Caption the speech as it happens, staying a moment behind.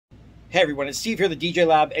Hey everyone, it's Steve here, the DJ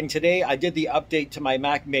Lab, and today I did the update to my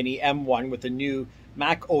Mac Mini M1 with the new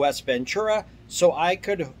Mac OS Ventura so I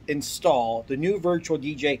could install the new Virtual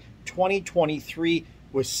DJ 2023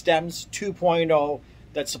 with Stems 2.0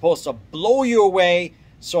 that's supposed to blow you away.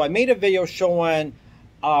 So I made a video showing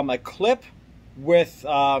a clip with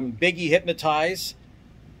Biggie Hypnotize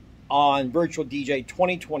on Virtual DJ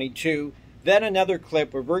 2022, then another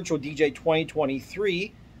clip with Virtual DJ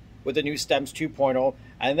 2023 with the new Stems 2.0,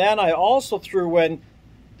 and then I also threw in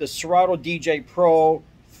the Serato DJ Pro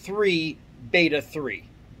 3 Beta 3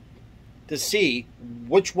 to see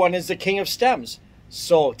which one is the king of stems.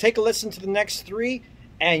 So take a listen to the next three,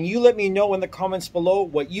 and you let me know in the comments below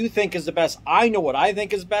what you think is the best. I know what I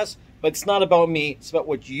think is best, but it's not about me, it's about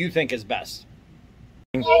what you think is best.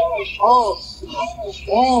 Come on.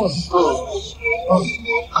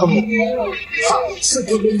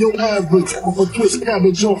 Sicker than your average. Off a twist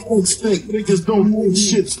cabbage off instinct. Niggas don't think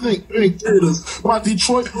shit stink. Pink theaters. My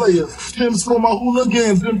Detroit players. Tim's for my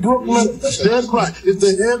hooligans in Brooklyn. Dead right. If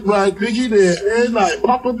they head right, Biggie there. Every night.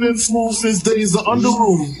 Papa been smooth since days of under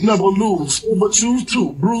rules. Never lose. But choose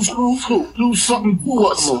to. Bruce, who's who? Do something to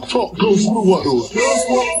us. Talk goes through us. Girls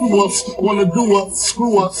walk through us. Wanna do us.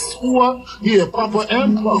 Screw us. Who up? Yeah, Papa and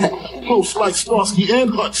close like Starsky and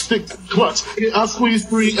Hutch, stick to clutch. Yeah, I squeeze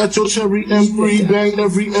three at your cherry M3, bang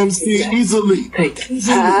every MC easily.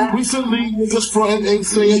 Recently, niggas frontin' ain't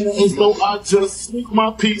saying nothing, so I just sneak my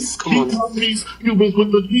piece, keep my piece. Cubans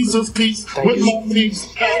with the Jesus piece, with my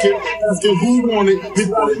piece, packing, asking who want it. Big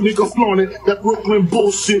boy nigga flaunt it, that Brooklyn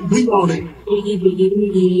bullshit, we on it. Biggie, biggie,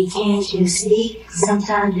 biggie, can't you see?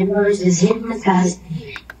 Sometimes your words just hypnotize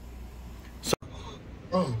me.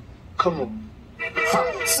 Come on.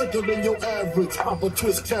 Sicker than your average. Papa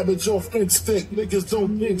twist cabbage off instinct. Niggas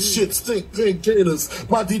don't think shit stink. Pink gators.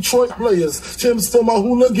 My Detroit players. Tim's for my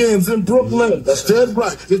hooligans in Brooklyn. That's dead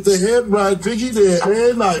right. If they head right, Biggie there.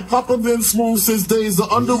 Every night. Papa been smooth since days of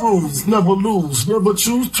under rules. Never lose. Never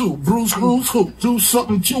choose to. Bruce, who's who? Do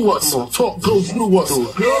something to us. Talk goes through us.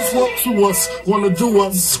 Girls walk to us. Wanna do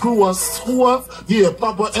us. Screw us. Who up? Yeah,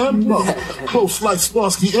 Papa and Mom. Close like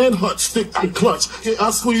Starsky and Hutch. Stick to clutch. Yeah,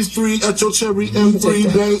 I squeeze three at your cherry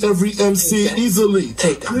M3. Bang every MC easily.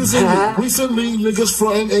 Recently, niggas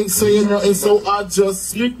frontin' ain't saying nothing, so I just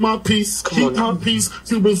speak my piece, keep my piece.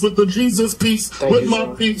 Cubans with the Jesus piece, with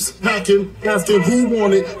my peeps, packing, asking who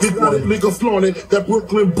want it. Big boy nigga flaunt it, that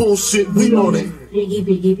Brooklyn bullshit, we on it. Biggie,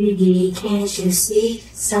 biggie, biggie, can't you see?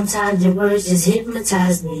 Sometimes your words just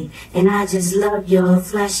hypnotize me, and I just love your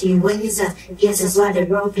flashy ways. I guess that's why they're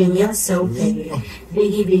broken, you're so big.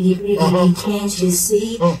 Biggie, biggie, biggie, can't you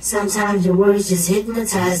see? Sometimes your words just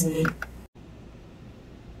hypnotize me.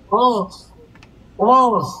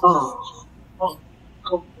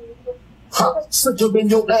 Sicker than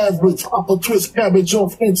your average. Papa twist cabbage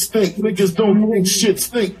off instinct. Niggas don't think shit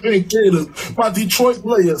stink. Pink gators. My Detroit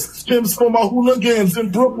players. Tim's for my hooligans in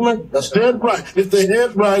Brooklyn. That's dead right. If they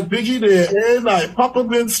head right, Biggie there. Every night. Papa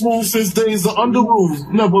been smooth since days of under rules.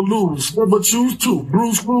 Never lose. Never choose to.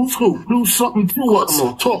 Bruce, who's who? Do something to us.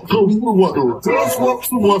 Talk goes through us. Girls walk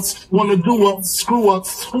through us. Wanna do us. Screw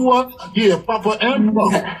us. Who up? Yeah, Papa and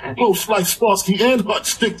Mom. Close like Starsky and Hutch.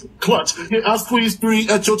 Stick to clutch. Yeah, I squeeze three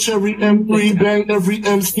at your cherry M3. Bang every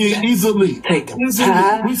MC easily.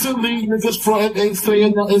 Recently, niggas frontin' ain't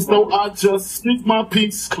saying nothing, so I just speak my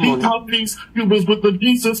piece, keep my piece. Cubans with the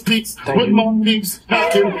Jesus piece, with my peeps,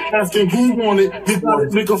 packing, asking who want it. Big boy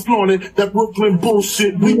nigga flaunt it, that Brooklyn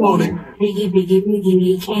bullshit, we on it. Biggie, biggie,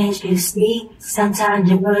 biggie, can't you see? Sometimes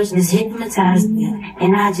your words just hypnotize me,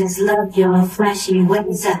 and I just love your flashy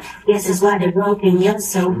ways. I guess that's why they're broken, you're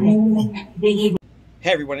so big. Biggie.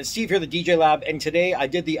 Hey everyone, it's Steve here, the DJ Lab, and today I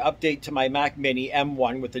did the update to my Mac Mini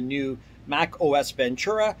M1 with the new Mac OS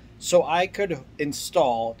Ventura so I could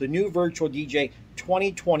install the new Virtual DJ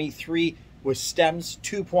 2023 with Stems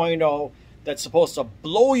 2.0 that's supposed to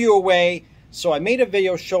blow you away. So I made a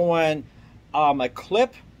video showing a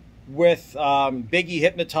clip with Biggie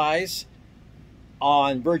Hypnotize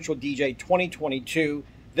on Virtual DJ 2022,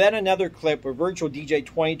 then another clip with Virtual DJ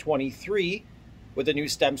 2023 with the new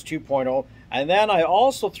Stems 2.0, and then I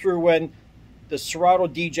also threw in the Serato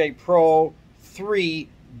DJ Pro 3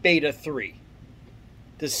 Beta 3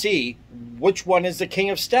 to see which one is the king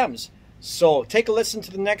of stems. So take a listen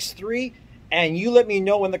to the next three, and you let me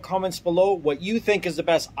know in the comments below what you think is the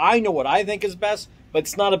best. I know what I think is best, but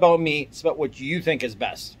it's not about me, it's about what you think is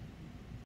best.